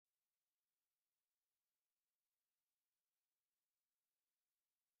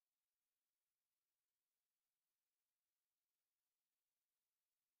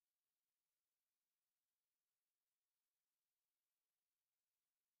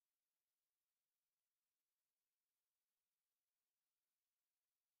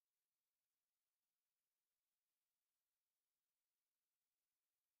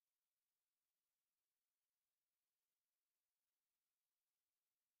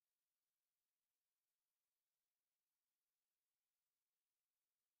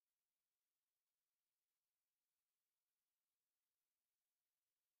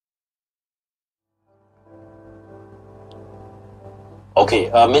Okay,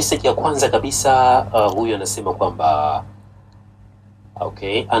 message ya kwanza kabisa huyu anasema kwamba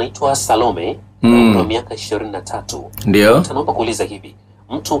anaitwa Salome, wa miaka 23. Ndio. Naomba kuuliza hivi,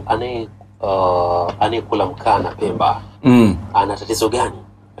 mtu anayekula mkaa na pemba ana tatizo gani?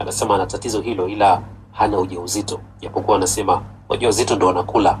 Anasema ana tatizo hilo ila hana ujauzito. Japokuwa anasema ujauzito ndo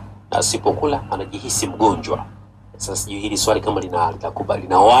anakula na asipokula anajihisi mgonjwa. Sasa sijui hili swali kama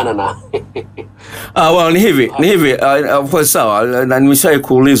linaoana na well, ni hivi kwa sawa, na nimeshawahi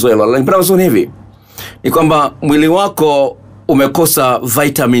kuulizwa hilo. Lakini ni hivi, ni kwamba mwili wako umekosa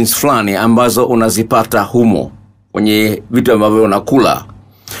vitamins fulani ambazo unazipata humo kwenye vitu ambavyo unakula.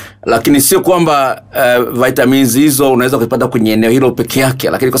 Lakini sio kwamba vitamins hizo unaweza kupata kwenye eneo hilo peke yake,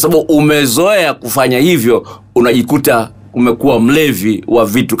 lakini kwa sababu umezoea kufanya hivyo unajikuta umekuwa mlevi wa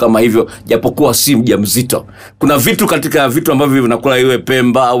vitu kama hivyo, japokuwa si mjamzito. Kuna vitu katika vitu ambavyo vinakula, iwe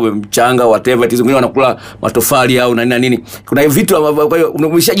pemba au mchanga whatever, wengine wanakula matofali au na nini. Kuna vitu ambavyo kwa hiyo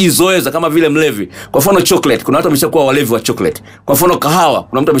umeshajizoeza kama vile mlevi. Kwa mfano chocolate, kuna watu wameshakuwa walevi wa chocolate. Kwa mfano kahawa,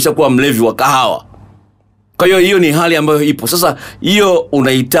 kuna mtu ameshakuwa mlevi wa kahawa. Kwa hiyo ni hali ambayo ipo. Sasa hiyo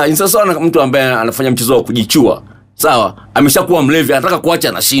unahitaji, sasa mtu ambaye anafanya mchezo wa kujichua, sawa, ameshakuwa mlevi, anataka kuacha,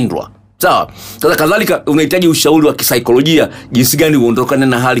 anashindwa. Sawa. Sasa kadhalika unahitaji ushauri wa kisaikolojia, jinsi gani uondokane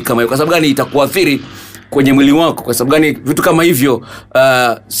na hali kama hiyo. Kwa sababu gani itakuathiri kwenye mwili wako? Kwa sababu gani vitu kama hivyo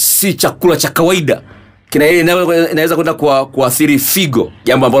si chakula cha kawaida. Inaweza kwenda kuathiri figo,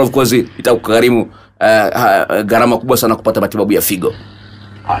 jambo ambalo of course itakugharimu gharama kubwa sana kupata matibabu ya figo.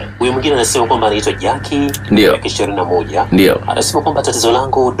 Huyu mwingine anasema kwamba anaitwa Jackie, 21. Ndio. Anasema kwamba tatizo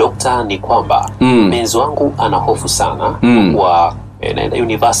langu dokta ni kwamba mpenzi wangu ana hofu sana kwa naenda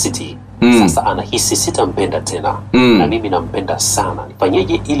university. Sasa anahisi sitampenda tena na mimi nampenda sana.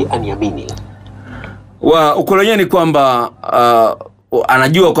 Nifanyeje ili aniamini? Ukweli ni kwamba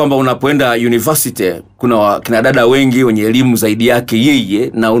anajua kwamba unapoenda university kuna kina dada wengi wenye elimu zaidi yake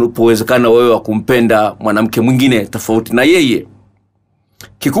yeye, na unapowezekana wewe wa kumpenda mwanamke mwingine tofauti na yeye.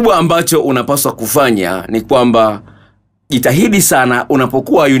 Kikubwa ambacho unapaswa kufanya ni kwamba jitahidi sana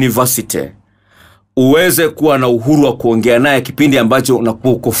unapokuwa university uweze kuwa na uhuru wa kuongea naye kipindi ambacho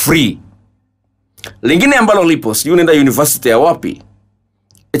unakuwa uko free. Lingine ambalo lipo, sijui unaenda university ya wapi,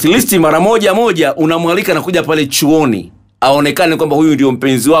 at least mara moja unamwalika na kuja pale chuoni, aonekane kwamba huyu ndio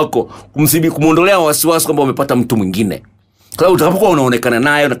mpenzi wako, kumuondolea wasiwasi kwamba umepata mtu mwingine. Kwa sababu utakapokuwa unaonekana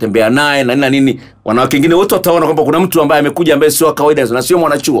naye, unatembea naye na nini, wanawake wengine wote wataona kwamba kuna mtu ambaye amekuja ambaye sio kawaida na sio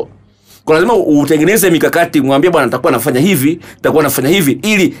mwanachuo. Kwa lazima utengeneze mikakati, mwambie bwana nitakuwa nafanya hivi, nitakuwa nafanya hivi,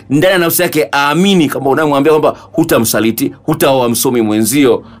 ili ndani ya nafsi yake aamini kama unamwambia kwamba hutamsaliti, hutaoa msomi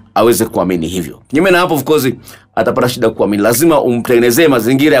mwenzio, aweze kuamini hivyo. Kinyume na hapo of course atapata shida kuamini. Lazima umtengenezee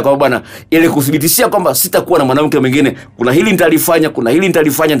mazingira ya kwamba bwana, ili kuthibitishia kwamba sitakuwa na mwanamke mwingine, kuna hili nitalifanya, kuna hili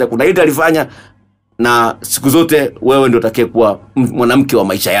nitalifanya, kuna hili nitalifanya, na siku zote wewe ndio utakayekuwa mwanamke wa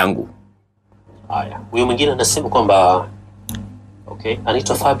maisha yangu. Haya, huyo mwingine anasema kwamba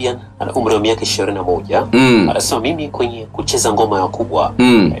anaitwa Fabian, ana umri wa miaka 21. Anasema mimi kwenye kucheza ngoma ya kubwa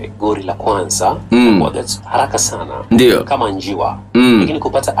gori la kwanza haraka sana. Ndio. Kama njia. Lakini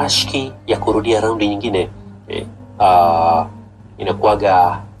kupata ashki ya kurudia raundi nyingine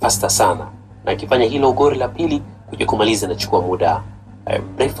inakuaga fasta sana. Na ikifanya hilo gori la pili kuja kumaliza nachukua muda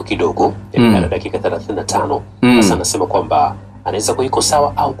mrefu kidogo, na dakika 35. Sasa anasema kwamba anaweza kuiko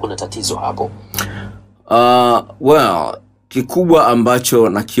sawa au kuna tatizo hapo. Well, kikubwa ambacho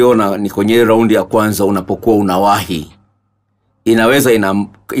nakiona ni kwenye raundi ya kwanza unapokuwa unawahi, inaweza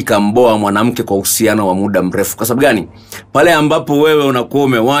ikamboa mwanamke kwa uhusiano wa muda mrefu. Kwa sababu gani? Pale ambapo wewe unakuwa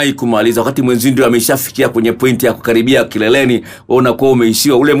umewahi kumaliza wakati mwenzio ndio ameshafikia kwenye pointi ya kukaribia kileleni, wewe unakuwa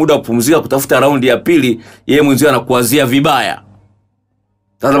umeishiwa ule muda wa kupumzika kutafuta raundi ya pili, yeye mwenzio anakuazia vibaya.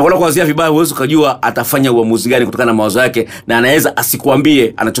 Sasa unapokuwa kuazia vibaya, huwezi kujua atafanya uamuzi gani kutokana na mawazo yake, na anaweza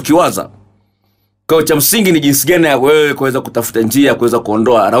asikuambie anachokiwaza. Kwa cha msingi ni jinsi gani ya wewe kuweza kutafuta njia ya kuweza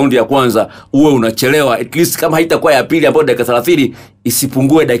kuondoa raundi ya kwanza, uwe unachelewa at least kama haitakuwa ya pili ambayo dakika 30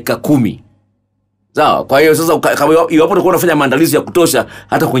 isipungue dakika 10. Sawa? Kwa hiyo sasa kama iwapo utakuwa unafanya maandalizi ya kutosha,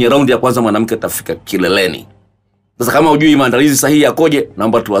 hata kwenye raundi ya kwanza mwanamke atafika kileleni. Sasa kama hujui maandalizi sahihi yakoje,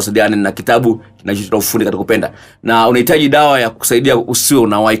 naomba tuwasiliane na kitabu kinachoitwa Ufundi katika Kupenda. Na unahitaji dawa ya kusaidia usiwe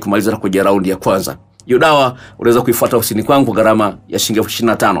unawahi kumaliza kwenye raundi ya kwanza. Hiyo dawa unaweza kuifuata ofisini kwangu kwa gharama ya shilingi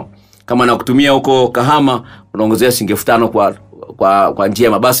 25. Kama nakutumia huko Kahama, unaongezea shilingi 5 kwa njia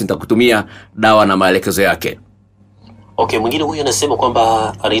ya mabasi, nitakutumia dawa na maelekezo yake. Okay, mwingine huyu anasema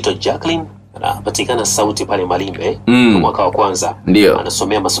kwamba anaitwa Jacqueline, anapatikana Sauti pale Malimbe, mwaka wa kwanza. Ndio.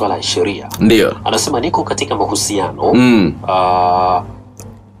 Anasomea masuala ya sheria. Ndio. Anasema niko katika mahusiano.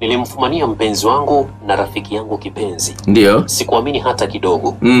 Nilimfumania mpenzi wangu na rafiki yangu kipenzi. Ndio. Sikuamini hata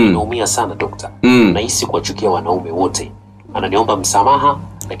kidogo. Naumia sana dokta. Nahisi kuwachukia wanaume wote. ananiomba msamaha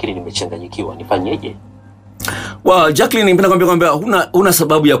lakini nimechanganyikiwa, nifanyeje? Jacqueline, ningependa kwambia huna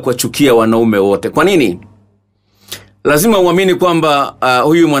sababu ya kuwachukia wanaume wote. Kwa nini? Lazima uamini kwamba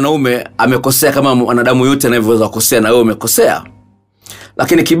huyu mwanaume amekosea kama mwanadamu yote anavyoweza kukosea, na wewe umekosea.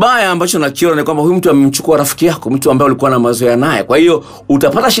 Lakini kibaya ambacho nakiona ni kwamba huyu mtu amemchukua rafiki yako, mtu ambaye ulikuwa na mazoea naye. Kwa hiyo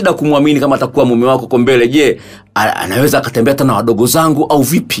utapata shida kumwamini kama atakuwa mume wako kwa mbele. Je, anaweza akatembea tena wadogo zangu au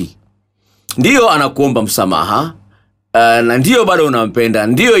vipi? Ndio anakuomba msamaha, na ndio bado unampenda,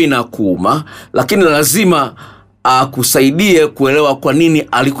 ndio inakuuma, lakini lazima akusaidie kuelewa kwa nini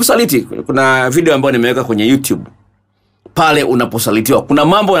alikusaliti. Kuna video ambayo nimeweka kwenye YouTube. Pale unaposalitiwa kuna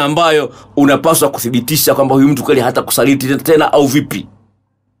mambo ambayo unapaswa kuthibitisha kwamba huyu mtu kweli hata kusaliti tena au vipi.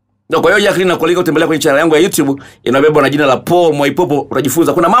 Ndio, kwa hiyo Jacqueline, nakualika utembelea kwenye channel yangu ya YouTube, inabeba na jina la Paul Mwaipopo.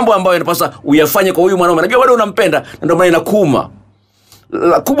 Utajifunza kuna mambo ambayo yanapaswa uyafanye kwa huyu mwanaume. Najua bado unampenda na ndio maana inakuuma.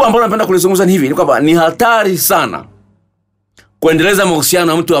 La kubwa ambalo napenda kulizungumza ni hivi, ni kwamba ni hatari sana kuendeleza mahusiano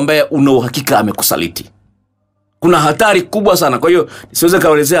na mtu ambaye una uhakika amekusaliti. Kuna hatari kubwa sana. Kwa hiyo siweze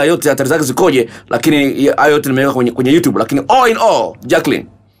kaelezea yote hatari zake zikoje, lakini hayo yote nimeweka kwenye YouTube. Lakini all in all, Jacqueline,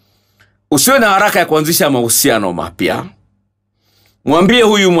 usiwe na haraka ya kuanzisha mahusiano mapya. Mwambie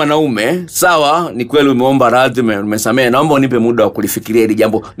huyu mwanaume, sawa, ni kweli umeomba radhi, umesamehe, naomba unipe muda wa kulifikiria hili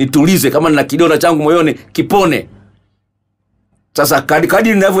jambo, nitulize, kama nina kidonda changu moyoni kipone. Sasa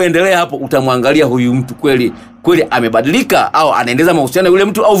kadri ninavyoendelea hapo, utamwangalia huyu mtu kweli amebadilika au anaendeleza mahusiano yule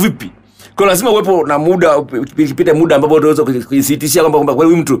mtu au vipi. Kwa lazima uwepo na muda, ukipita muda ambapo unaweza kujithibitishia kwamba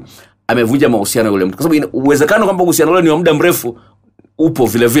kweli huyu mtu amevunja mahusiano yule mtu, kwa sababu uwezekano kwamba uhusiano ule ni wa muda mrefu upo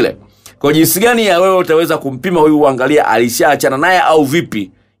vile vile. Kwa jinsi gani ya wewe utaweza kumpima huyu, uangalia alishaachana naye au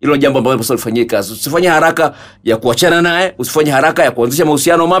vipi? Hilo jambo ambalo unapaswa kufanyia kazi. Usifanye haraka ya kuachana naye, usifanye haraka ya kuanzisha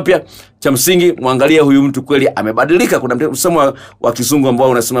mahusiano mapya. Cha msingi muangalie huyu mtu kweli amebadilika. Kuna msemo wa Kizungu ambao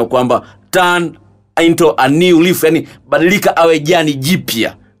unasema kwamba turn into a new leaf, yani badilika awe jani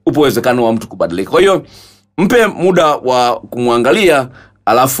jipya. Upo uwezekano wa mtu kubadilika. Kwa hiyo mpe muda wa kumwangalia,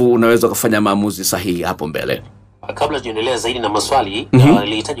 alafu unaweza kufanya maamuzi sahihi hapo mbele. Kabla tuendelee zaidi na maswali,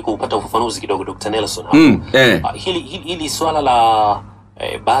 nilihitaji kupata ufafanuzi kidogo Dr. Nelson. Hili swala la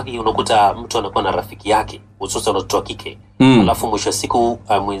baadhi unakuta mtu anakuwa na rafiki yake, hususan watoto wa kike, alafu mwisho wa siku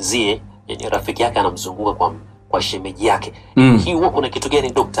mwenzie, yani rafiki yake anamzunguka kwa shemeji yake. Hii huwa kuna kitu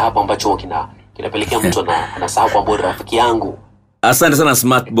gani Dr. hapo ambacho kinapelekea mtu anasahau kwamba rafiki yangu? Asante sana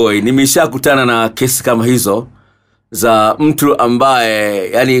Smart Boy. Nimeshakutana na kesi kama hizo za mtu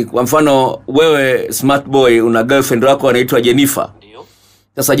ambaye, yani kwa mfano wewe Smart Boy una girlfriend wako anaitwa Jennifer. Ndio.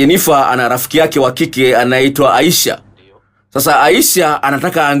 Sasa Jennifer ana rafiki yake wa kike anaitwa Aisha. Ndio. Sasa Aisha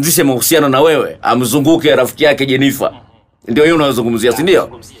anataka aanzishe mahusiano na wewe, amzunguke rafiki yake Jennifer. Ndio hiyo unazungumzia, si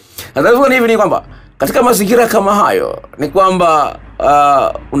ndio? Sasa hivi ni kwamba katika mazingira kama hayo ni kwamba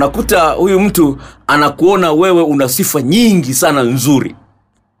unakuta huyu mtu anakuona wewe una sifa nyingi sana nzuri.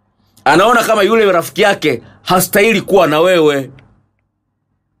 Anaona kama yule rafiki yake hastahili kuwa na wewe.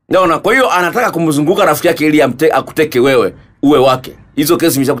 Naona, kwa hiyo anataka kumzunguka rafiki yake ili akuteke wewe uwe wake. Hizo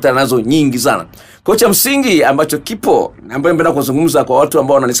kesi nimeshakutana nazo nyingi sana. Kwa cha msingi ambacho kipo, ambaye napenda kuzungumza kwa watu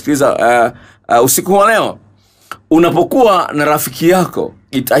ambao wananisikiliza usiku wa leo, unapokuwa na rafiki yako,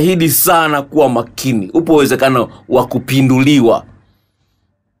 jitahidi sana kuwa makini. Upo uwezekano wa kupinduliwa.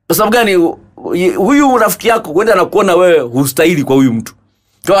 Kwa sababu gani? Huyu rafiki yako kwenda na kuona wewe hustahili kwa huyu mtu.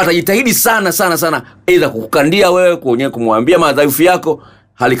 Kwa atajitahidi sana aidha kukukandia wewe, kumwambia madhaifu yako,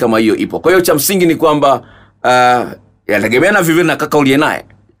 hali kama hiyo ipo. Kwa hiyo cha msingi ni kwamba yategemea na vivyo na kaka uliye naye.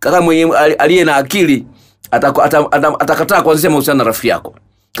 Kaka mwenye aliye na akili atakataa kuanzisha mahusiano na rafiki yako.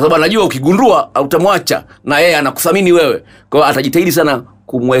 Kwa sababu anajua ukigundua utamwacha na yeye anakuthamini wewe. Kwa hiyo atajitahidi sana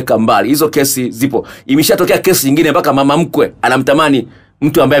kumweka mbali. Hizo kesi zipo. Imeshatokea kesi nyingine mpaka mama mkwe anamtamani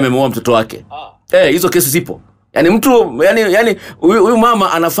mtu ambaye amemuoa mtoto wake. Hizo kesi zipo. Yani mtu yani huyu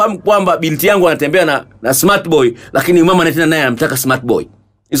mama anafahamu kwamba binti yangu anatembea na Smart Boy, lakini mama anatenda naye anamtaka Smart Boy.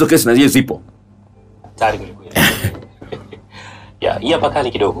 Hizo kesi na zipo. Tayari kulikwenda. Hapa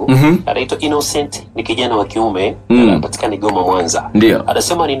kali kidogo. Anaitwa Innocent, ni kijana wa kiume, anapatikana Goma, Mwanza. Ndio.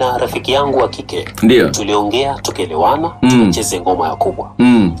 Anasema nina rafiki yangu wa kike. Ndio. Tuliongea, tukaelewana, tucheze ngoma ya kubwa.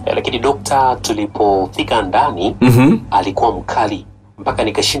 Lakini dokta, tulipofika ndani, alikuwa mkali mpaka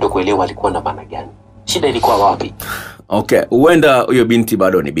nikashindwa kuelewa alikuwa na maana gani. Shida ilikuwa wapi? Okay, huenda huyo binti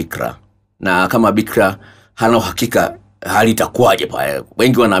bado ni bikra. Na kama bikra hana uhakika hali itakuwaje pale.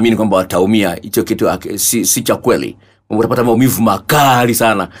 Wengi wanaamini kwamba wataumia. Hicho kitu si cha kweli. Unapata maumivu makali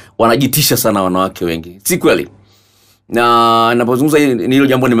sana. Wanajitisha sana wanawake wengi. Si kweli. Na ninapozungumza ni hilo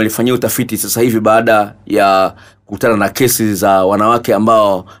jambo nimelifanyia utafiti sasa hivi baada ya kukutana na kesi za wanawake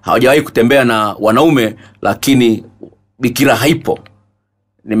ambao hawajawahi kutembea na wanaume lakini bikira haipo.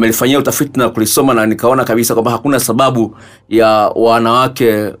 nimelifanyia utafiti na kulisoma na nikaona kabisa kwamba hakuna sababu ya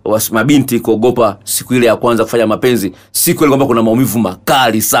wanawake mabinti kuogopa siku ile ya kwanza kufanya mapenzi. Si kweli kwamba kuna maumivu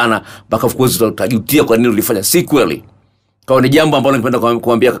makali sana mpaka of course utajutia kwa nini ulifanya. Si kweli. Kwa ni jambo ambalo ningependa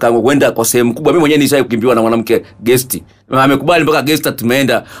kuambia kakaangu, kwenda kwa sehemu kubwa. Mimi mwenyewe nishawahi kukimbiwa na mwanamke guest. Amekubali mpaka guest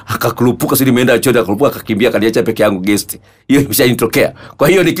tumeenda akakurupuka, sisi nimeenda chote akakurupuka akakimbia kaniacha peke yangu guest. Hiyo imeshanitokea. Kwa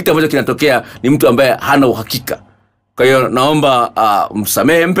hiyo ni kitu ambacho kinatokea, ni mtu ambaye hana uhakika. Kwa hiyo naomba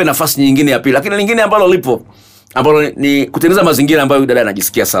msamehe, mpe nafasi nyingine ya pili. Lakini lingine ambalo lipo ambalo ni kutengeneza mazingira ambayo dada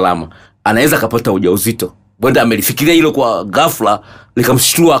anajisikia salama. Anaweza kapata ujauzito. Bwana amelifikiria hilo kwa ghafla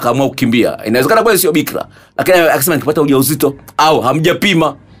likamshtua akaamua kukimbia. Inawezekana kweli sio bikira, lakini akisema nikipata ujauzito au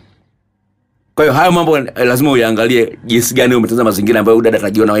hamjapima. Kwa hiyo hayo mambo lazima uyaangalie jinsi gani umetengeneza mazingira ambayo dada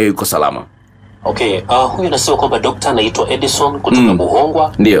anajiona wewe yuko salama. Okay, huyu anasema kwamba daktari anaitwa Edison kutoka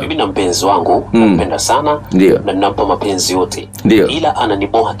Buhongwa. Mimi na mpenzi wangu nampenda sana na ninampa mapenzi yote. Ila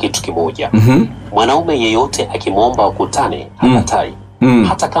ananiboha kitu kimoja. Mwanaume yeyote akimwomba wakutane hakatai.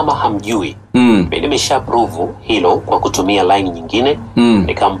 Hata kama hamjui. Mimi nimeshaprove hilo kwa kutumia line nyingine.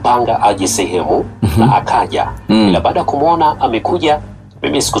 Nikampanga aje sehemu na akaja. Ila baada ya kumuona amekuja,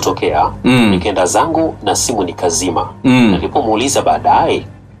 mimi sikutokea. Nikaenda zangu na simu nikazima. Nilipomuuliza baadaye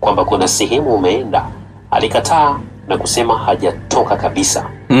kwamba kuna sehemu umeenda, alikataa na kusema hajatoka kabisa.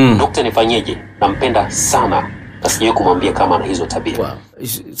 Daktari nifanyeje? Nampenda sana. Asiye kumwambia kama ana hizo tabia.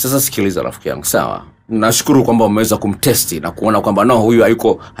 Sasa sikiliza rafiki yangu, sawa? Nashukuru kwamba umeweza kumtesti na kuona kwamba no, huyu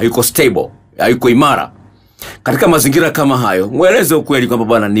hayuko stable, hayuko imara. Katika mazingira kama hayo, mueleze ukweli kwamba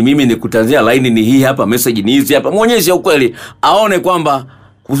bwana, ni mimi nikutanzia line ni hii hapa, message ni hizi hapa. Muonyeshe ukweli, aone kwamba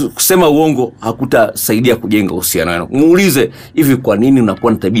kusema uongo hakutasaidia kujenga uhusiano wenu. Muulize, hivi kwa nini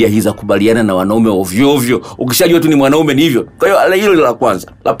unakuwa na tabia hizi za kubaliana na wanaume ovyo ovyo? Ukishajua tu ni mwanaume ni hivyo. Kwa hiyo hilo la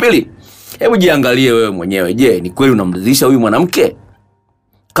kwanza. La pili, hebu jiangalie wewe mwenyewe. Je, ni kweli unamridhisha huyu mwanamke?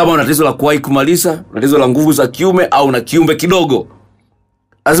 Kama una tatizo la kuwahi kumaliza, una tatizo la nguvu za kiume au na kiumbe kidogo,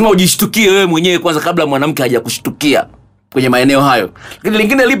 lazima ujishtukie wewe mwenyewe kwanza kabla mwanamke hajakushtukia kwenye maeneo hayo. Lakini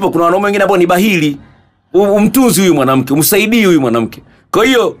lingine lipo, kuna wanaume wengine ambao ni bahili. Umtunzi huyu mwanamke, umsaidie huyu mwanamke. Kwa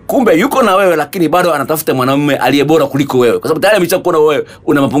hiyo kumbe yuko na wewe lakini bado anatafuta mwanamume aliye bora kuliko wewe. Kwa sababu tayari ameshakuona wewe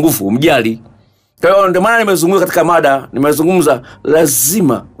una mapungufu, umjali. Kwa hiyo ndio maana nimezungumza katika mada, nimezungumza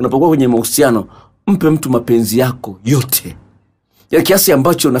lazima unapokuwa kwenye mahusiano mpe mtu mapenzi yako yote. Ya kiasi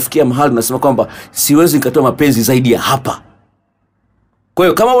ambacho unafikia mahali unasema kwamba siwezi nikatoa mapenzi zaidi ya hapa. Kwa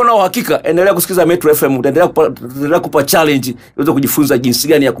hiyo kama una uhakika, endelea kusikiza Metro FM, endelea kupa challenge uweze kujifunza jinsi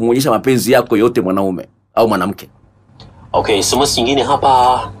gani ya kumuonyesha mapenzi yako yote mwanaume au mwanamke. Okay, somo nyingine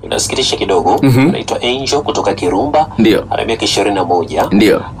hapa inasikitisha kidogo. Anaitwa Angel kutoka Kirumba. Ana miaka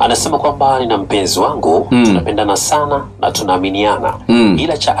 21. Anasema kwamba nina mpenzi wangu, tunapendana sana na tunaaminiana.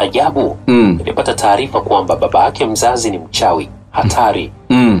 Ila cha ajabu, nilipata taarifa kwamba baba yake mzazi ni mchawi hatari.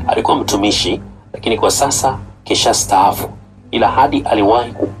 Alikuwa mtumishi lakini kwa sasa kisha staafu. Ila hadi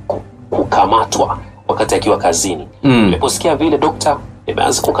aliwahi kukamatwa wakati akiwa kazini. Niliposikia vile daktari,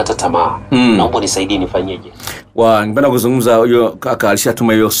 nimeanza kukata tamaa. Naomba nisaidie nifanyeje? Ningependa kuzungumza, huyo kaka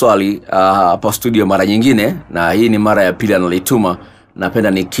alishatuma hiyo swali hapa studio mara nyingine na hii ni mara ya pili analituma.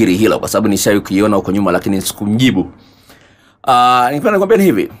 Napenda nikiri hilo kwa sababu nishawahi kuiona huko nyuma lakini sikumjibu. Ningependa nikwambia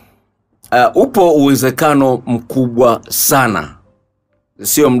hivi. Upo uwezekano mkubwa sana,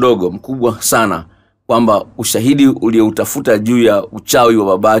 sio mdogo, mkubwa sana, kwamba ushahidi ulioutafuta juu ya uchawi wa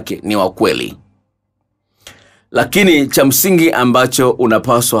babake ni wa kweli. Lakini cha msingi ambacho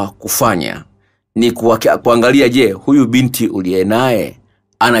unapaswa kufanya ni kuangalia, je, huyu binti uliye naye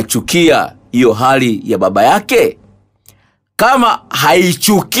anachukia hiyo hali ya baba yake? Kama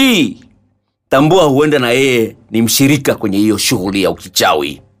haichukii, tambua huenda na yeye ni mshirika kwenye hiyo shughuli ya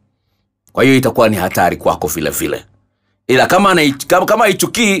ukichawi. Kwa hiyo itakuwa ni hatari kwako vile vile. Ila kama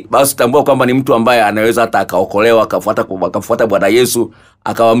haichukii, basi tambua kwamba ni mtu ambaye anaweza hata akaokolewa, akafuata Bwana Yesu,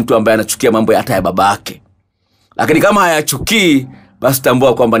 akawa mtu ambaye anachukia mambo hata ya baba yake. Lakini kama hayachukii, basi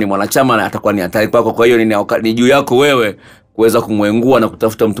tambua kwamba ni mwanachama na atakuwa ni hatari kwako. Kwa hiyo ni juu yako wewe kuweza kumwengua na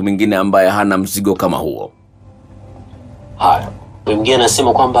kutafuta mtu mwingine ambaye hana mzigo kama huo. Haya, mwingine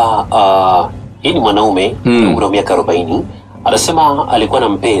anasema kwamba hii ni mwanaume wa miaka 40. Anasema alikuwa na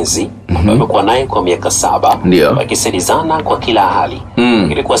mpenzi ambaye amekuwa naye kwa miaka 7, wakisaidizana kwa kila hali.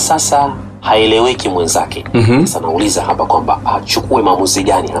 Ilikuwa sasa haeleweki mwenzake. Sasa nauliza hapa kwamba achukue maamuzi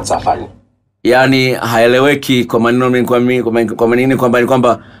gani hasa afanye? Yaani haeleweki kwa maneno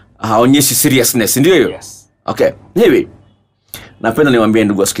kwamba haonyeshi seriousness, ndio hiyo? Yes. Okay. Hivi napenda niwaambie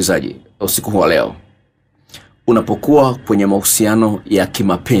ndugu wasikilizaji usiku wa leo, unapokuwa kwenye mahusiano ya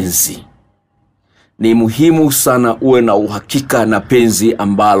kimapenzi, ni muhimu sana uwe na uhakika na penzi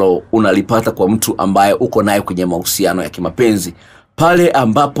ambalo unalipata kwa mtu ambaye uko naye kwenye mahusiano ya kimapenzi Pale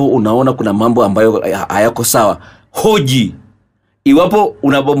ambapo unaona kuna mambo ambayo hayako sawa, hoji. Iwapo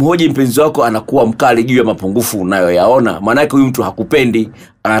unapomhoji mpenzi wako anakuwa mkali juu ya mapungufu unayoyaona, maana yake huyu mtu hakupendi,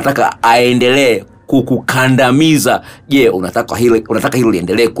 anataka aendelee kukukandamiza. Je, unataka hilo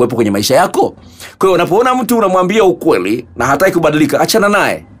liendelee kuwepo kwenye maisha yako? Kwa hiyo unapoona mtu unamwambia ukweli na hataki kubadilika, achana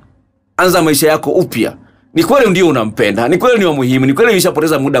naye. Anza maisha yako upya. Ni kweli ndio unampenda, ni kweli ni wa muhimu, ni kweli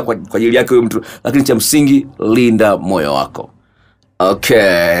umeshapoteza muda kwa ajili yake huyo mtu, lakini cha msingi linda moyo wako.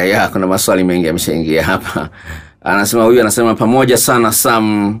 Okay, kuna maswali mengi yameshaingia hapa. Anasema pamoja sana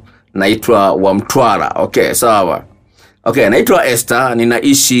Sam, naitwa wa Mtwara. Okay, sawa. Okay, naitwa Esther,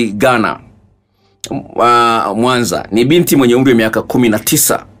 ninaishi Ghana, Mwanza. Ni binti mwenye umri wa miaka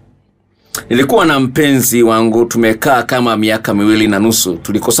 19. Nilikuwa na mpenzi wangu, tumekaa kama miaka 2.5.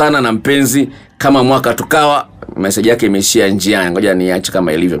 Tulikosana na mpenzi kama mwaka, tukawa message yake imeishia njiani. Ngoja niache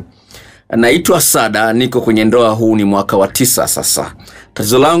kama ilivyo. Naitwa Sada, niko kwenye ndoa, huu ni mwaka wa 9 sasa.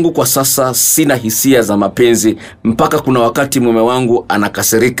 Tatizo langu kwa sasa, sina hisia za mapenzi, mpaka kuna wakati mume wangu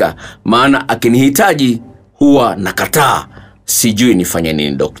anakasirika, maana akinihitaji huwa nakataa. Sijui nifanye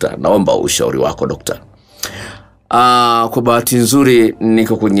nini dokta, naomba ushauri wako dokta. Kwa bahati nzuri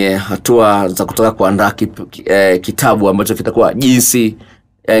niko kwenye hatua za kutaka kuandaa kitabu ambacho kitakuwa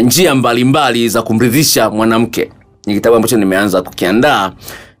njia mbalimbali za kumridhisha mwanamke. Ni kitabu ambacho nimeanza kukiandaa,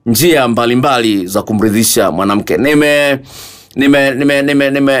 njia mbalimbali za kumridhisha mwanamke.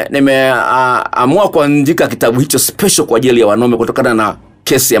 Amua kuandika kitabu hicho special kwa ajili ya wanaume kutokana na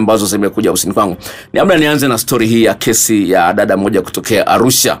kesi ambazo zimekuja usini kwangu. Labda nianze na story hii ya kesi ya dada moja kutokea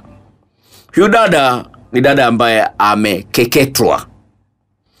Arusha. Huyu dada ni dada ambaye amekeketwa.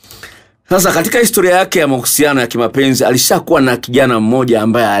 Sasa katika historia yake ya mahusiano ya kimapenzi, alishakuwa na kijana mmoja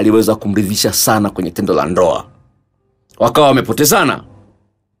ambaye aliweza kumridhisha sana kwenye tendo la ndoa. Wakawa wamepotezana.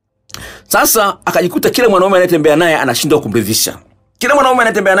 Sasa akajikuta kila mwanaume anayetembea naye anashindwa kumridhisha.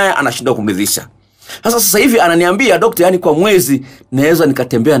 Sasa hivi ananiambia, "Daktari, yani kwa mwezi naweza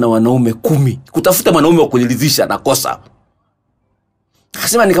nikatembea na wanaume 10. Kutafuta mwanaume wa kuniridhisha nakosa."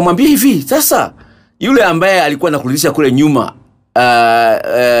 Akasema, nikamwambia hivi, "Sasa yule ambaye alikuwa anakuridhisha kule nyuma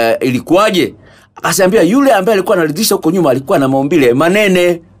ilikuwaje?" Akasema, "Yule ambaye alikuwa anaridhisha huko nyuma alikuwa na maumbile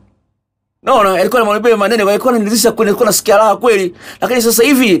manene." Alikuwa na maumbile manene, alikuwa ananiridhisha kweli, alikuwa nasikia raha kweli. Lakini sasa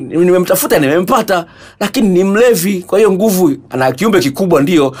hivi nimemtafuta, nimempata, lakini ni mlevi. Kwa hiyo nguvu, ana kiumbe kikubwa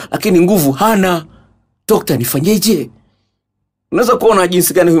ndio, lakini nguvu hana. Dokta, nifanyeje?" Unaweza kuona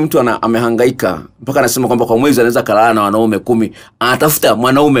jinsi gani huyu mtu amehangaika mpaka anasema kwamba kwa mwezi anaweza kalala na wanaume 10, anatafuta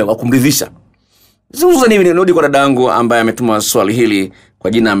mwanaume wa kumridhisha. Sasa nirudi kwa dadangu ambaye ametuma swali hili,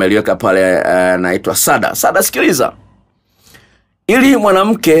 kwa jina ameliweka pale, naitwa Sada. Sada, sikiliza. Ili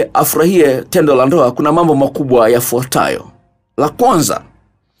mwanamke afurahie tendo la ndoa, kuna mambo makubwa yafuatayo. La kwanza,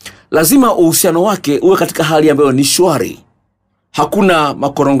 lazima uhusiano wake uwe katika hali ambayo ni shwari. Hakuna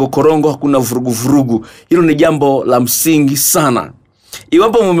makorongo, hakuna vurugu. Hilo ni jambo la msingi sana.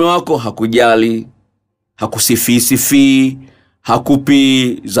 Iwapo mume wako hakujali, hakusifi,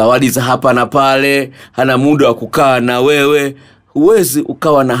 hakupi zawadi za hapa na pale, hana muda wa kukaa na wewe, huwezi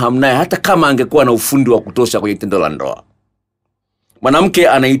ukawa na hamu naye hata kama angekuwa na ufundi wa kutosha kwenye tendo la ndoa. Mwanamke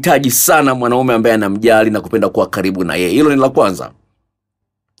anahitaji sana mwanaume ambaye anamjali na kupenda kuwa karibu na yeye. Hilo ni la kwanza.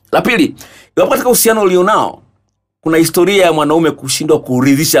 La pili, iwapo katika uhusiano ulionao kuna historia ya mwanaume kushindwa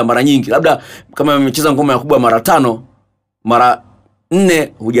kuridhisha mara nyingi, labda kama amecheza ngoma ya kubwa mara 5, mara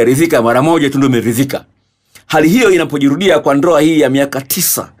 4 hujaridhika, mara 1 tu ndio umeridhika. Hali hiyo inapojirudia kwa ndoa hii ya miaka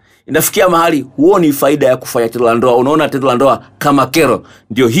 9, inafikia mahali huoni faida ya kufanya tendo la ndoa. Unaona tendo la ndoa kama kero.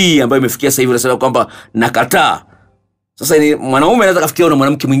 Ndio hii ambayo imefikia sasa hivi, unasema kwamba nakataa. Sasa ni mwanaume anaweza kafikia na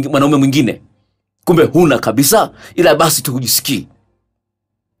mwanaume mwingine, kumbe huna kabisa, ila basi tu hujisikii.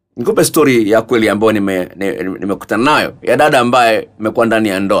 Nikupe story ya kweli ambayo nimekutana nayo, ya dada ambaye imekuwa ndani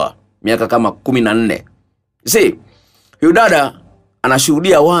ya ndoa miaka kama 14. Huyu dada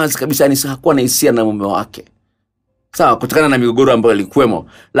anashuhudia wazi kabisa ni hakuwa na hisia na mume wake. Sawa, kutokana na migogoro ambayo ilikuwemo,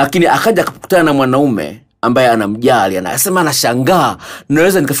 lakini akaja kukutana na mwanaume ambaye anamjali. Anasema anashangaa,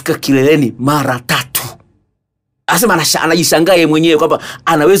 naweza nikafika kileleni mara 3. Anasema anajishangaa yeye mwenyewe kwamba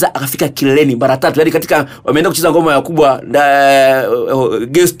anaweza akafika kileleni mara 3. Yaani katika wameenda kucheza ngoma ya kubwa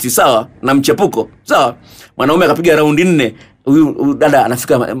guest, sawa, na mchepuko, sawa, mwanaume akapiga raundi 4, huyu dada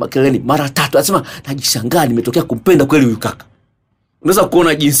anafika kileleni mara 3. Anasema najishangaa, nimetokea kumpenda kweli huyu kaka. Unaweza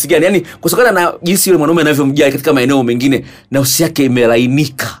kuona jinsi gani, yani kutokana na jinsi yule mwanaume anavyomjali katika maeneo mengine, nafsi yake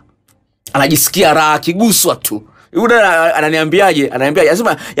imelainika, anajisikia raha kiguswa tu. Yule ananiambiaje?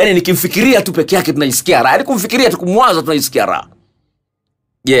 Anasema yani nikimfikiria tu peke yake tunajisikia raha. Yani kumfikiria tu, kumwaza tunajisikia raha.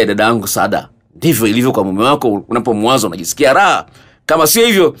 Je, dada yangu Sada, ndivyo ilivyo kwa mume wako? Unapomwaza unajisikia raha? Kama sio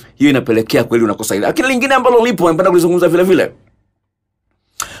hivyo, hiyo inapelekea kweli unakosa ile. Lakini lingine ambalo lipo napenda kulizungumza vile vile.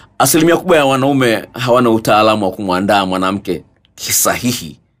 Asilimia kubwa ya wanaume hawana utaalamu wa kumwandaa mwanamke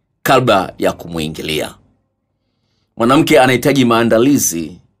kisahihi kabla ya kumuingilia. Mwanamke anahitaji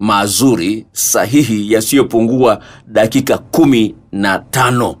maandalizi mazuri sahihi yasiyopungua dakika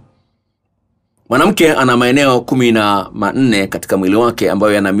 15. Mwanamke ana maeneo 14 katika mwili wake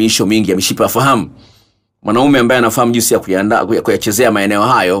ambayo yana miisho mingi ya mishipa ya fahamu. Mwanaume ambaye anafahamu jinsi ya kuyachezea maeneo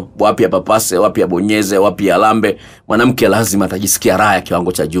hayo, wapi apapase, wapi abonyeze, wapi alambe, mwanamke lazima atajisikia raha ya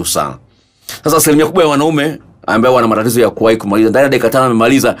kiwango cha juu sana. Sasa asilimia kubwa ya wanaume ambao wana matatizo ya kuwahi kumaliza, ndani ya dakika 5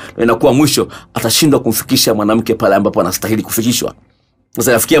 amemaliza, na inakuwa mwisho, atashindwa kumfikisha mwanamke pale ambapo anastahili kufikishwa.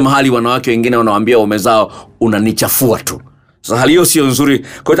 Sasa yafikia mahali wanawake wengine wanawaambia waume zao, unanichafua tu. Sasa hali hiyo sio nzuri. Kwa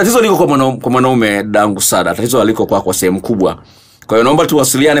hiyo tatizo liko kwa mwanaume dangu sada. Tatizo liko kwa sehemu kubwa. Kwa hiyo naomba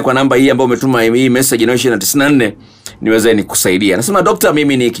tuwasiliane kwa namba hii ambayo umetuma hii message inayoisha na 94 niweze nikusaidia. Nasema, Dokta,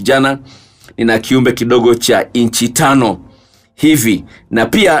 mimi ni kijana, nina kiumbe kidogo cha inchi 5 hivi na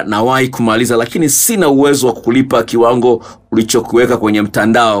pia nawahi kumaliza, lakini sina uwezo wa kukulipa kiwango ulichokuweka kwenye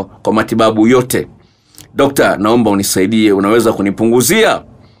mtandao kwa matibabu yote. Dokta, naomba unisaidie, unaweza kunipunguzia?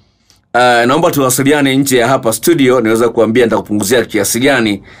 Naomba tuwasiliane nje ya hapa studio, niweza kuambia nitakupunguzia kiasi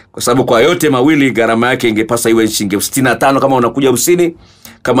gani, kwa sababu kwa yote mawili gharama yake ingepasa iwe shilingi 65 kama unakuja usini,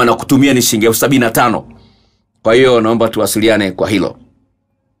 kama nakutumia ni shilingi 75. Kwa hiyo naomba tuwasiliane kwa hilo.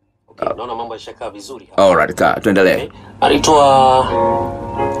 Okay, naona mambo yashakaa vizuri hapa. Alright, tuendelee. Okay. Alitoa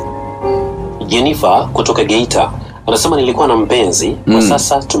Jennifer kutoka Geita. Anasema, nilikuwa na mpenzi, kwa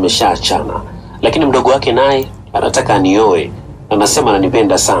sasa tumeshaachana, lakini mdogo wake naye anataka anioe. Anasema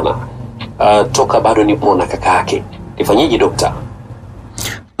ananipenda sana. Toka bado nipo na kaka yake. Nifanyeje, Dokta?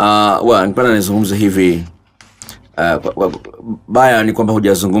 Nipenda nizungumze hivi. Baya ni kwamba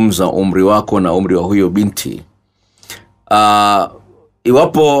hujazungumza umri wako na umri wa huyo binti.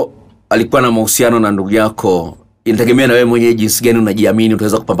 Iwapo alikuwa na mahusiano na ndugu yako, inategemea na wewe mwenyewe jinsi gani unajiamini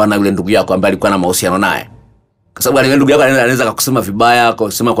utaweza kupambana na yule ndugu yako ambaye alikuwa na mahusiano naye. Kwa sababu yule ndugu yako anaweza kukusema vibaya,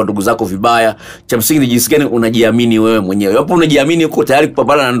 kusema kwa ndugu zako vibaya. Cha msingi ni jinsi gani unajiamini wewe mwenyewe. Iwapo unajiamini uko tayari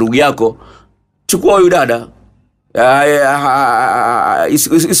kupambana na ndugu yako, chukua huyu dada.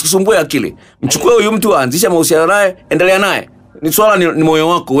 Isikusumbue akili. Mchukue huyu mtu, anzisha mahusiano naye, endelea naye. Ni swala ni moyo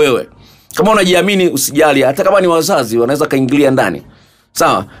wako wewe. Kama unajiamini usijali, hata kama ni wazazi wanaweza kaingilia ndani.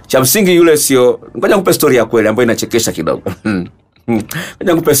 Sawa? Cha msingi yule sio. Ngoja nikupe story ya kweli ambayo inachekesha kidogo.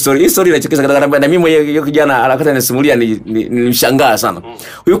 Ngoja nikupe story. Hii story inachekesha kidogo, na mimi mwenyewe kijana alakata anasimulia nilishangaa sana.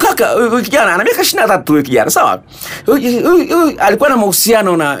 Huyu huyu kijana ana miaka 23 huyu kijana, sawa? Huyu alikuwa na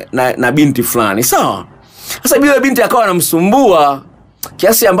mahusiano na binti fulani, sawa? Sasa yule binti akawa anamsumbua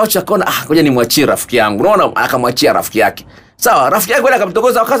kiasi ambacho akaona ngoja nimwachie rafiki yangu. Unaona, akamwachia rafiki yake. Sawa, rafiki yake kwenda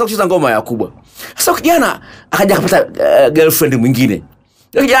akamtokoza, akaanza kucheza ngoma ya kubwa. Sasa kijana akaja akapata girlfriend mwingine.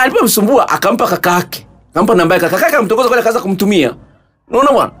 Yule kijana alipomsumbua akampa kaka yake. Akampa namba yake, kaka yake akamtokoza kwenda kaanza kumtumia.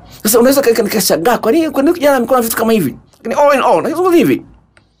 Unaona bwana? Sasa unaweza nikashangaa kwa nini kijana amekuwa na vitu kama hivi? Lakini all in all, nazungumza hivi.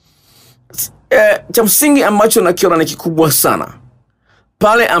 Cha msingi ambacho nakiona ni kikubwa sana.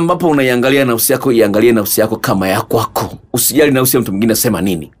 Pale ambapo unaiangalia nafsi yako, iangalie nafsi yako kama ya kwako. Usijali nafsi ya mtu mwingine asema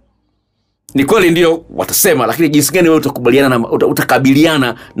nini. Ni kweli ndio watasema, lakini jinsi gani wewe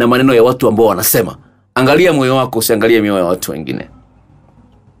utakabiliana na maneno ya watu ambao wanasema. Angalia moyo wako, usiangalie mioyo ya watu wengine.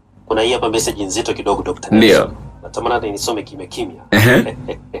 Kuna hii hapa message nzito kidogo, Dr. Ndio. Natamani hata nisome kimya.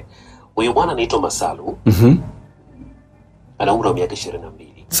 Huyu bwana anaitwa Masalu. Ana umri wa miaka 22.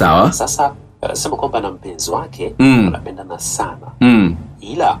 Sawa. Sasa anasema kwamba na mpenzi wake anapendana sana.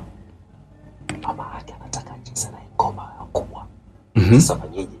 Ila mama yake anataka acheze naye ngoma kubwa. Sasa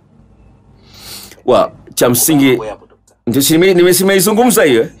fanyeje? Cha msingi ndio nimeizungumza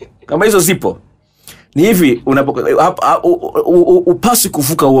hiyo. Kama hizo zipo. Ni hivi, upasi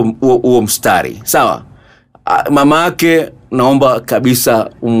kuvuka huo mstari. Sawa? Mama yake naomba kabisa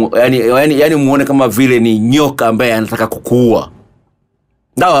yani muone kama vile ni nyoka ambaye anataka kukuua.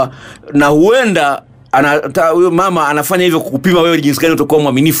 Sawa? Na huenda huyo mama anafanya hivyo kukupima wewe jinsi gani utakuwa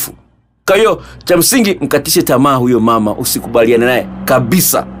mwaminifu. Kwa hiyo cha msingi mkatishe tamaa huyo mama, usikubaliane naye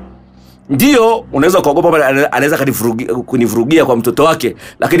kabisa. Ndio unaweza kuogopa anaweza kunivurugia kwa mtoto wake,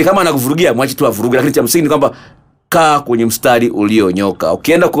 lakini kama anakuvurugia mwache tu avuruge. Lakini cha msingi ni kwamba kaa kwenye mstari ulionyoka.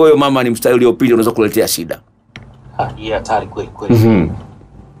 Ukienda kwa huyo mama ni mstari uliopita, unaweza kuletea shida. Hii hatari kweli.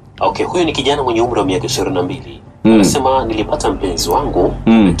 Okay, huyu ni kijana mwenye umri wa miaka 22. Anasema, nilipata mpenzi wangu,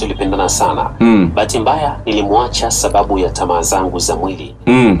 tulipendana sana. Bahati mbaya nilimwacha sababu ya tamaa zangu za mwili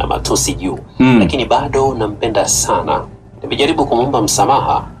na matusi juu. Lakini bado nampenda sana. Nimejaribu kumwomba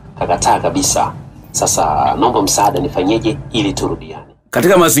msamaha, kakataa kabisa. Sasa naomba msaada, nifanyeje ili turudiane?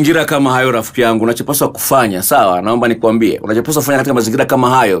 Katika mazingira kama hayo, rafiki yangu, unachopaswa kufanya, sawa, naomba nikwambie, unachopaswa kufanya katika mazingira kama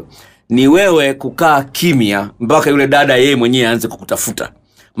hayo ni wewe kukaa kimya mpaka yule dada yeye mwenyewe aanze kukutafuta.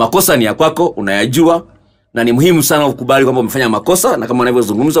 Makosa ni ya kwako, unayajua, na ni muhimu sana ukubali kwamba umefanya makosa, na kama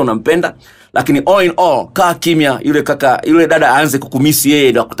unavyozungumza unampenda. Lakini all in all, kaa kimya, yule dada aanze kukumisi yeye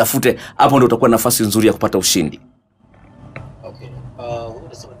ndio akutafute, hapo ndio utakuwa nafasi nzuri ya kupata ushindi. Okay.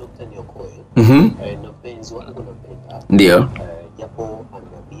 Unasema Dr. Niokoe. Na mpenzi wangu unampenda. Ndio. Japo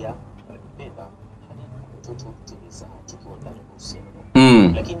ananiambia ananipenda hadi mtoto kutimiza tukiwa ndani ya uhusiano.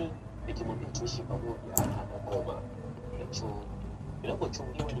 Lakini nikimwambia tuishi pamoja anagoma.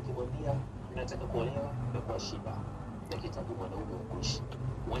 Ninapochungiwa nikimwambia nataka kuolewa na kwa shida. Nikitaka mwanaume wa kuishi.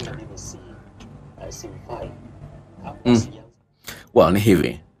 Wanda mimi simfai. Well, ni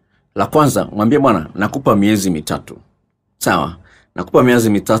hivi. La kwanza, mwambie bwana, nakupa miezi 3. Sawa? Nakupa miezi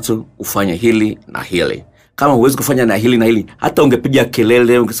 3 ufanye hili na hili. Kama huwezi kufanya na hili na hili, hata ungepiga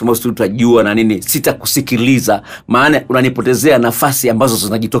kelele, ungesema sisi tutajua na nini, sitakusikiliza, maana unanipotezea nafasi ambazo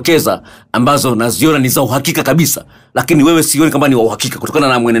zinajitokeza, ambazo naziona ni za uhakika kabisa, lakini wewe sioni kama ni wa uhakika kutokana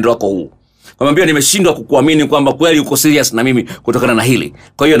na mwenendo wako huu. Kwambia nimeshindwa kukuamini kwamba kweli uko serious na mimi kutokana na hili.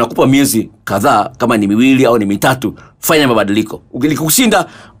 Kwa hiyo nakupa miezi kadhaa, kama ni 2 au ni 3, fanya mabadiliko. Ukikushinda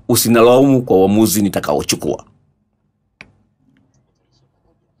usinilaumu kwa uamuzi nitakaochukua.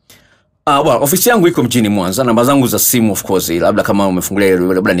 Ofisi yangu iko mjini Mwanza. Namba zangu za simu, of course, labda kama umefungulia,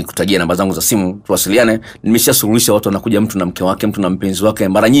 labda nikutajie namba zangu za simu tuwasiliane. Nimeshasuluhisha watu wanakuja, mtu na mke wake, mtu na mpenzi wake,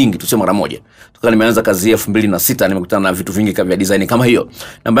 mara nyingi, tuseme mara moja. Toka nimeanza kazi 2006 nimekutana na vitu vingi vya design kama hiyo.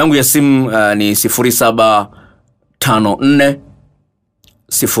 Namba yangu ya simu ni 0754 03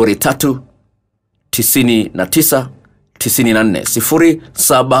 99 94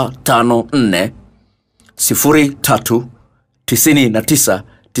 0754 03 99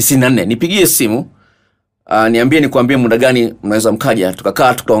 94. Nipigie simu, niambie nikuambie muda gani mnaweza mkaja,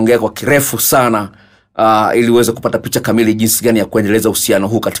 tukakaa tukaongea kwa kirefu sana, ili uweze kupata picha kamili jinsi gani ya kuendeleza uhusiano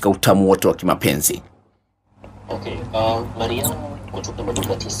huu katika utamu wote wa kimapenzi. Okay, Mariam kutoka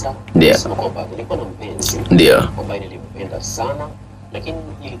Maduka 9. Ndio. Sema kwamba nilikuwa na mpenzi. Ndio. Ambaye nilimpenda sana, lakini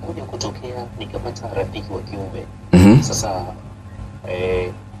ilikuja kutokea nikapata rafiki wa kiume. Sasa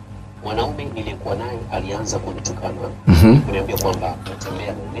mwanaume nilikuwa naye alianza kunitukana, kuniambia kwamba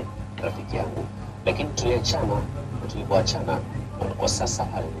natembea na yule rafiki yangu, lakini tulipoachana kwa sasa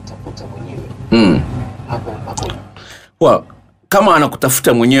ananitafuta mwenyewe. Hapo kama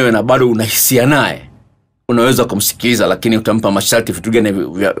anakutafuta mwenyewe na bado unahisia naye, unaweza kumsikiliza, lakini utampa masharti vitu gani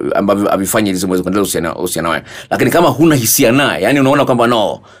ambavyo avifanye ili ziweze kuendelea uhusiano naye. Lakini kama huna hisia naye, yani unaona kwamba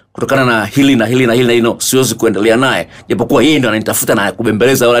no, kutokana na hili na hili na hili na hilo siwezi kuendelea naye, japokuwa yeye ndo ananitafuta na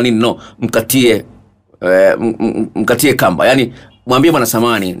kubembeleza wala nini, no, mkatie kamba. Yani mwambie bwana,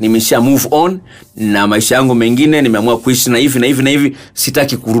 samani, nimesha move on na maisha yangu mengine, nimeamua kuishi na hivi na hivi na hivi,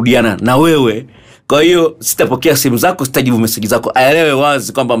 sitaki kurudiana na wewe. Kwa hiyo sitapokea simu zako, sitajibu message zako. Aelewe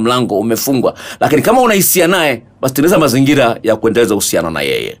wazi kwamba mlango umefungwa. Lakini kama unahisia naye, basi tengeneza mazingira ya kuendeleza uhusiano na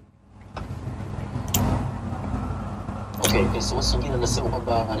yeye. Okay, so mwingine anasema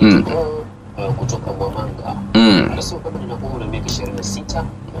kwamba alitoka kutoka Mwamanga. Anasema kwamba nina umri wa miaka 26, na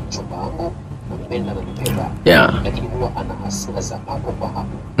mchumba wangu anapenda na nipenda. Yeah. Lakini huwa ana hasira za hapo kwa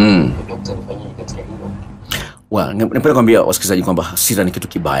hapo. Daktari, nifanyeni katika hilo? Napenda kuambia wasikilizaji kwamba hasira ni kitu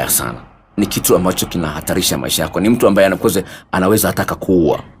kibaya sana. Ni kitu ambacho kinahatarisha maisha yako. Ni mtu ambaye anaweza ataka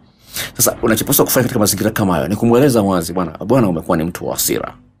kuua. Sasa unachopaswa kufanya katika mazingira kama hayo ni kumweleza wazi, bwana umekuwa ni mtu wa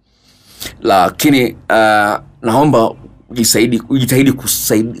hasira, lakini naomba ujitahidi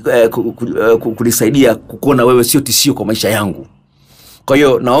kunisaidia kukuona wewe sio tishio kwa maisha yangu. Kwa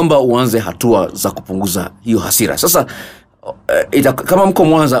hiyo naomba uanze hatua za kupunguza hiyo hasira. Sasa kama mko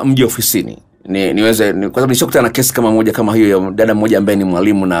Mwanza, mje ofisini. Kwa sababu nishakutana na kesi kama moja kama hiyo ya dada mmoja ambaye ni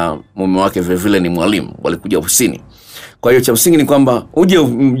mwalimu na mume wake vile vile ni mwalimu, walikuja ofisini. Kwa hiyo cha msingi ni kwamba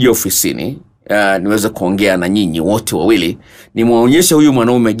mje ofisini, niweze kuongea na nyinyi wote wawili, nimuonyeshe huyu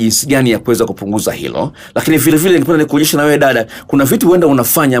mwanaume jinsi gani ya kuweza kupunguza hilo. Lakini vile vile ningependa nikuonyeshe na wewe dada, kuna vitu huenda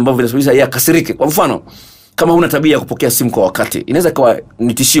unafanya ambavyo vinasababisha yeye akasirike. Kwa mfano, kama huna tabia ya kupokea simu kwa wakati, inaweza kuwa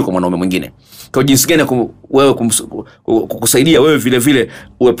ni tishio kwa mwanaume mwingine. Kwa jinsi gani wewe kukusaidia wewe vile vile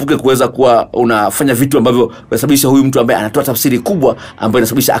uepuke kuweza kuwa unafanya vitu ambavyo vinasababisha huyu mtu ambaye anatoa tafsiri kubwa ambayo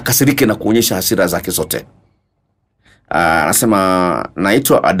inasababisha akasirike na kuonyesha hasira zake zote. Anasema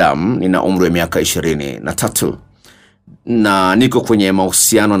naitwa Adam, nina umri wa miaka 23 na niko kwenye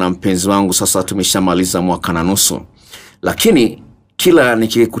mahusiano na mpenzi wangu. Sasa tumeshamaliza mwaka na nusu, lakini kila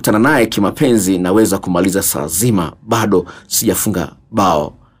nikikutana naye kimapenzi naweza kumaliza saa zima, bado sijafunga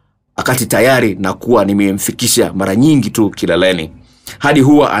bao, akati tayari na kuwa nimemfikisha mara nyingi tu kileleni. Hadi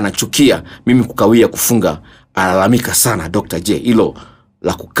huwa anachukia mimi kukawia kufunga, analalamika sana. Dr. J, hilo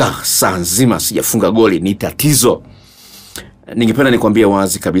la kukaa saa nzima sijafunga goli ni tatizo. Ningependa nikwambie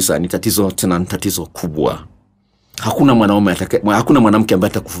wazi kabisa, ni tatizo, tena ni tatizo kubwa. hakuna mwanamke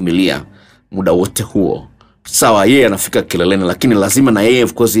ambaye atakuvumilia muda wote huo. Sawa, yeye anafika kileleni, lakini lazima na yeye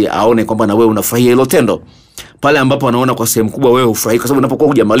of course aone kwamba na wewe unafurahia hilo tendo. Pale ambapo anaona kwa sehemu kubwa wewe hufurahi, kwa sababu unapokuwa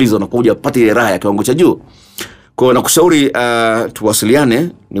hujamaliza unakuwa hujapata ile raha ya kiwango cha juu. Kwa hiyo nakushauri tuwasiliane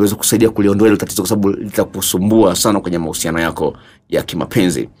niweze kusaidia kuliondoa ile tatizo, kwa sababu litakusumbua sana kwenye mahusiano yako ya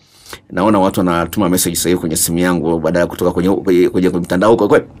kimapenzi. Naona watu wanatuma message sasa kwenye simu yangu badala kutoka kwenye mtandao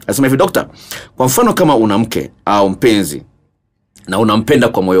huko. Nasema hivi, Dokta, kwa mfano kama una mke au mpenzi na unampenda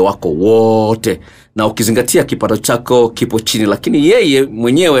kwa moyo wako wote, na ukizingatia kipato chako kipo chini, lakini yeye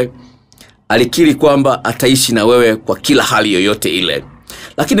mwenyewe alikiri kwamba ataishi na wewe kwa kila hali yoyote ile,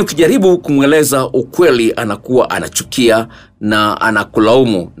 lakini ukijaribu kumweleza ukweli anakuwa anachukia na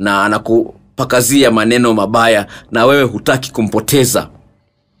anakulaumu na anakupakazia maneno mabaya, na wewe hutaki kumpoteza.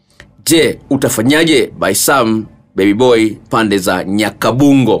 Je, utafanyaje? By Sam Baby Boy, pande za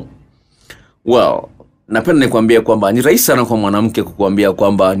Nyakabungo. Well, napenda nikwambie kwamba ni rahisi sana kwa mwanamke kukuambia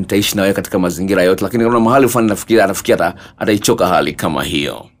kwamba nitaishi na wewe katika mazingira yote, lakini kuna mahali fulani anafikiria ataichoka hali kama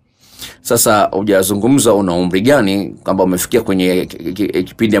hiyo. Sasa hujazungumza una umri gani, kwamba umefikia kwenye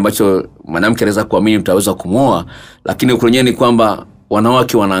kipindi ambacho mwanamke anaweza kuamini utaweza kumuoa, lakini ukweli ni kwamba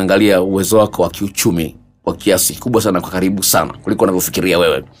wanawake wanaangalia uwezo wako wa kiuchumi kwa kiasi kubwa sana, kwa karibu sana kuliko unavyofikiria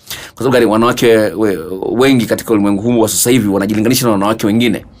wewe. Kwa sababu wanawake wengi katika ulimwengu huu wa sasa hivi wanajilinganisha na wanawake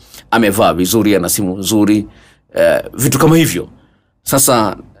wengine. Amevaa vizuri, ana simu nzuri, vitu kama hivyo.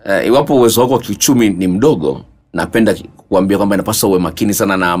 Sasa iwapo uwezo wako wa kiuchumi ni mdogo, napenda kuambia kwamba inapaswa uwe makini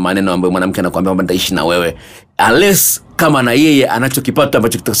sana na maneno ambayo mwanamke anakuambia kwamba nitaishi na wewe, unless kama na yeye anachokipata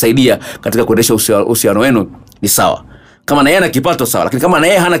ambacho kitasaidia katika kuendesha uhusiano wenu ni sawa. Kama na yeye ana kipato sawa, lakini kama na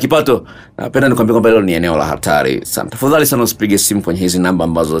yeye hana kipato, napenda nikwambie kwamba hilo ni eneo la hatari sana. Tafadhali sana usipige simu kwenye hizi namba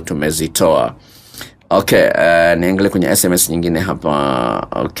ambazo tumezitoa. Okay, niangalie kwenye SMS nyingine hapa.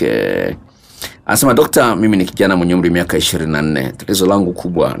 Okay. Anasema, Dokta, mimi ni kijana mwenye umri miaka 24. Tatizo langu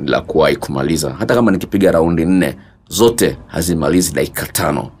kubwa ni la kuwahi kumaliza. Hata kama nikipiga raundi 4, zote hazimalizi dakika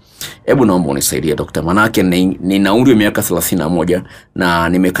 5. Hebu naomba unisaidie Dokta. Manake nina umri wa miaka 31 na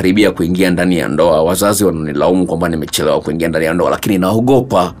nimekaribia kuingia ndani ya ndoa. Wazazi wananilaumu kwamba nimechelewa kuingia ndani ya ndoa, lakini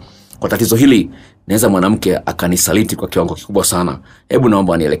naogopa kwa tatizo hili naweza mwanamke akanisaliti kwa kiwango kikubwa sana. Hebu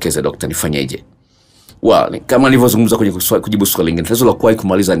naomba nielekeze Dokta, nifanyeje? Kama nilivyozungumza kwenye kujibu swali lingine, tatizo la kuwahi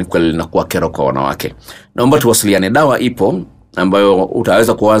kumaliza ni kweli linakuwa kero kwa wanawake. Naomba tuwasiliane. Dawa ipo ambayo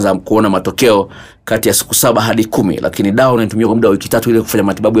utaweza kuona matokeo kati ya siku 7 hadi 10, lakini dawa unatumia kwa muda wa wiki 3 ili kufanya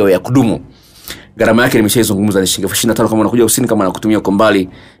matibabu yao ya kudumu. Gharama yake nimeshaizungumza, ni shilingi 25 kama unakuja usini, kama unakutumia kwa mbali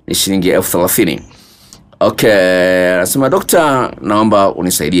ni shilingi 30,000. Okay, nasema, Dokta, naomba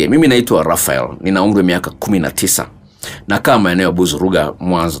unisaidie. Mimi naitwa Rafael, nina umri wa miaka 19. Na kama eneo Buzuruga,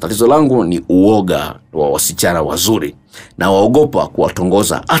 Mwanza. Tatizo langu ni uoga wa wasichana wazuri, na waogopa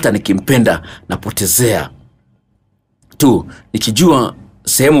kuwatongoza. Hata nikimpenda napotezea tu. Nikijua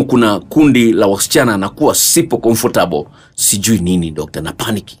sehemu kuna kundi la wasichana na kuwa sipo comfortable. Sijui nini Dokta, na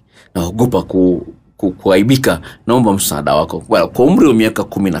paniki. Naogopa kuaibika. Naomba msaada wako. Kwa umri wa miaka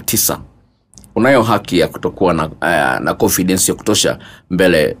 19 unayo haki ya kutokuwa na confidence ya kutosha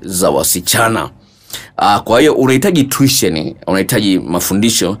mbele za wasichana. Kwa hiyo unahitaji tuition, unahitaji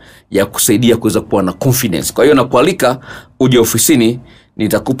mafundisho ya kusaidia kuweza kuwa na confidence. Kwa hiyo nakualika uje ofisini,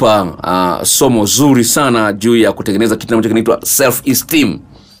 nitakupa somo zuri sana juu ya kutengeneza kitu ambacho kinaitwa self esteem,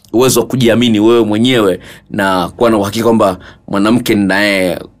 uwezo wa kujiamini wewe mwenyewe na kuwa na uhakika kwamba mwanamke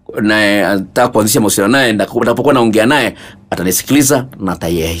naye anataka kuanzisha mahusiano naye, nitakapokuwa naongea naye atanisikiliza na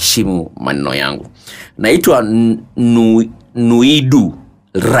atayaheshimu maneno yangu. Naitwa Nuidu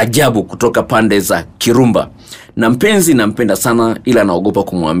Rajabu kutoka pande za Kirumba. Na mpenzi nampenda sana, ila naogopa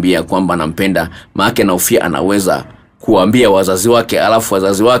kumwambia kwamba nampenda, maana naofia anaweza kuambia wazazi wake, alafu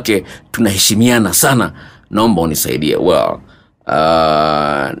wazazi wake tunaheshimiana sana. Naomba unisaidie.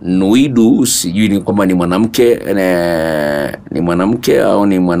 Nuidu, sijui ni kwamba ni mwanamke au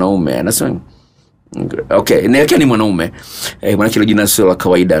ni mwanaume. Anasema okay, ni mwanaume. Maana kile jina sio la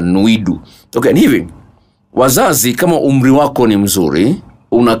kawaida, Nuidu. Okay, ni hivi. Wazazi, kama umri wako ni mzuri,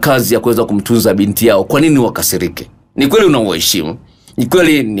 una kazi ya kuweza kumtunza binti yao, kwa nini wakasirike? Ni kweli unawaheshimu, ni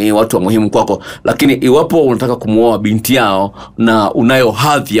kweli ni watu wa muhimu kwako, lakini iwapo unataka kumuoa binti yao na unayo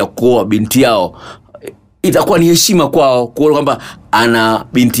hadhi ya kuoa binti yao, itakuwa ni heshima kwao kuona kwamba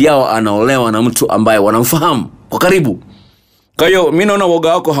binti yao anaolewa na mtu ambaye wanamfahamu kwa karibu. Kwa hiyo mimi naona woga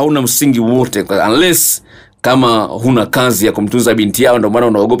wako hauna msingi wote, unless kama huna kazi ya kumtunza binti yao ndio maana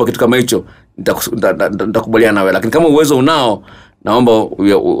unaogopa kitu kama hicho. Nitakubaliana nawe, lakini kama uwezo unao, naomba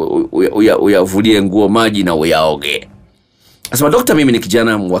uyavulie nguo maji na uyaoge. Asema, Dokta, mimi ni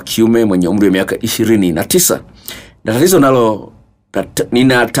kijana wa kiume mwenye umri wa miaka 29. Na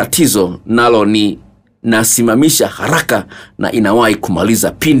nina tatizo nalo ni nasimamisha haraka na inawahi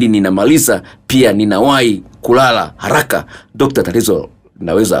kumaliza. Pindi ninamaliza pia ninawahi kulala haraka. Dokta, tatizo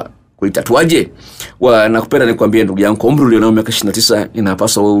naweza kulitatuaje? Nakupenda nikwambie ndugu yangu, umri ulionao miaka 29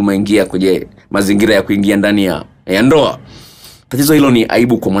 inapaswa wewe umeingia kwenye mazingira ya kuingia ndani ya ndoa. Tatizo hilo ni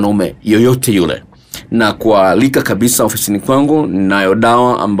aibu kwa mwanaume yoyote yule. Na kualika kabisa ofisini kwangu, ninayo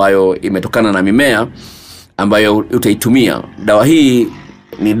dawa ambayo imetokana na mimea ambayo utaitumia. Dawa hii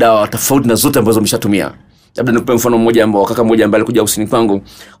ni dawa tofauti na zote ambazo umeshatumia. Labda nikupe mfano mmoja ambao kaka mmoja ambaye alikuja ofisini kwangu.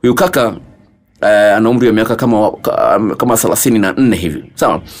 Huyu kaka ana umri wa miaka kama 34 hivi.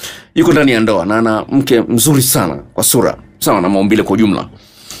 Sawa? Yuko ndani ya ndoa na ana mke mzuri sana kwa sura. Sawa, na maumbile kwa jumla.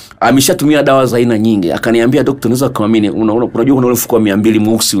 Ameshatumia dawa za aina nyingi. Akaniambia, daktari, unaweza kuamini, unajua kuna ule mfuko wa 200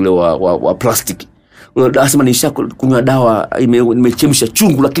 mweusi ule wa plastiki. Anasema nishakunywa dawa nimechemsha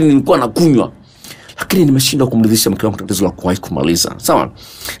chungu, lakini nilikuwa nakunywa, lakini nimeshindwa kumridhisha mke wangu, tatizo la kuwahi kumaliza. Sawa?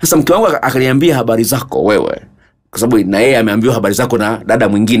 Sasa mke wangu akaniambia habari zako wewe, kwa sababu na yeye ameambiwa habari zako na dada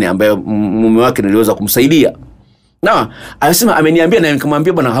mwingine ambaye mume wake niliweza kumsaidia. Na anasema ameniambia, na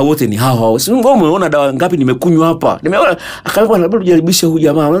nikamwambia bwana, hao wote ni hao. Sio wewe umeona dawa ngapi nimekunywa hapa? Nimeona. Akaambia bwana, labda ujaribishe huyu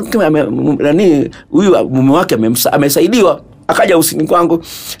jamaa. Nani huyu mume wake amesaidiwa. Akaja ofisini kwangu,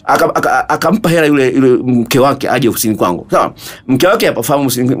 akampa hela yule mke wake aje ofisini kwangu. Sawa? Mke wake hapafahamu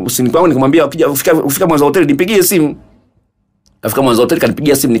ofisini kwangu, nikamwambia ufika Mwanza Hotel nipigie simu. Afika Mwanza Hotel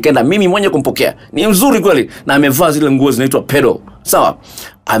kanipigia simu, nikaenda mimi mwenyewe kumpokea. Ni mzuri kweli na amevaa zile nguo zinaitwa pedo. Sawa?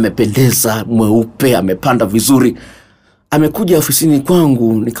 Amependeza, mweupe, amepanda vizuri. Amekuja ofisini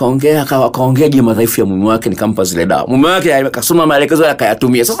kwangu, nikaongea akaongea je madhaifu ya mume wake, nikampa zile dawa. Mume wake akasoma maelekezo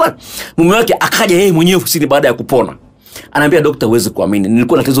akayatumia. Sasa mume wake akaja yeye mwenyewe ofisini baada ya kupona. Ananiambia, daktari, huwezi kuamini,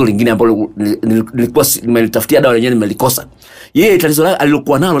 nilikuwa na tatizo lingine ambalo nilikuwa nimelitafutia dawa yenyewe nimelikosa. Yeye tatizo lake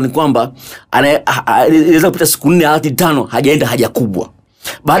alilokuwa nalo ni kwamba anaweza kupita siku 4 hadi 5 hajaenda haja kubwa.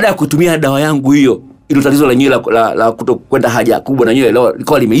 Baada ya kutumia dawa yangu hiyo, ile tatizo lenyewe la kutokwenda haja kubwa na nyewe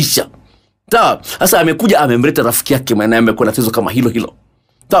likawa limeisha. Sawa? Sasa amekuja amemleta rafiki yake na amekuwa na tatizo kama hilo.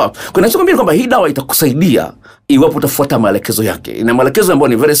 Sawa? Kwa nini nakwambia kwamba hii dawa itakusaidia iwapo utafuata maelekezo yake. Ina maelekezo ambayo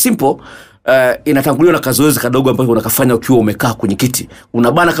ni very simple. Inatanguliwa na kazoezi kadogo ambapo unakafanya ukiwa umekaa kwenye kiti.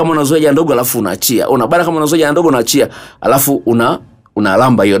 Unabana kama unazoea haja ndogo alafu unaachia. Unabana kama unazoea haja ndogo unaachia. Alafu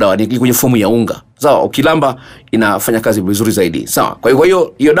unalamba hiyo dawa, ni kwenye fomu ya unga. Sawa? Ukilamba inafanya kazi vizuri zaidi. Sawa? Kwa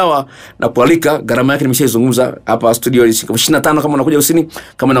hiyo dawa na kualika, gharama yake nimeshaizungumza hapa studio, ni shilingi 25 kama unakuja usini.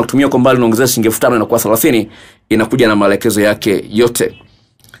 Kama unakutumia kwa mbali unaongezea shilingi 5000 inakuwa 30. Inakuja na maelekezo yake yote.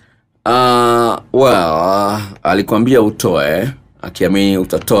 Alikwambia utoe, akiamini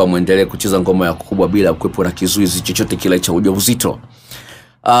utatoa, muendelee kucheza ngoma ya kubwa bila kuwepo na kizuizi chochote kile cha ujauzito.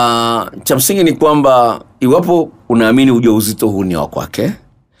 Cha msingi ni kwamba iwapo unaamini ujauzito huu ni wa kwake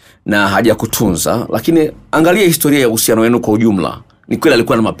na haja kutunza, lakini angalia historia ya uhusiano wenu kwa ujumla. Ni kweli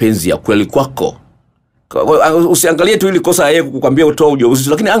alikuwa na mapenzi ya kweli kwako? Usiangalie tu ili kosa yeye kukwambia utoa ujauzito,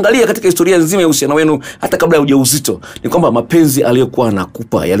 lakini angalia katika historia nzima ya uhusiano wenu hata kabla ya ujauzito. Ni kwamba mapenzi aliyokuwa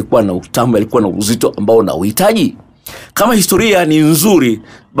anakupa yalikuwa na utamu, yalikuwa na uzito ambao unauhitaji. Kama historia ni nzuri,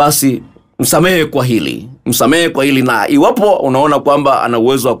 basi msamehe kwa hili. Na iwapo unaona kwamba ana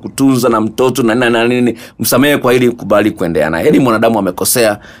uwezo wa kutunza na mtoto na nini, msamehe kwa hili, kubali kuendelea naye. Yaani mwanadamu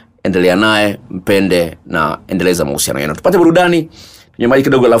amekosea, endelea naye, mpende na endeleza mahusiano yenu. Tupate burudani, tunyamaji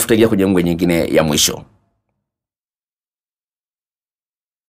kidogo alafu tutaingia kwenye ngwe nyingine ya mwisho.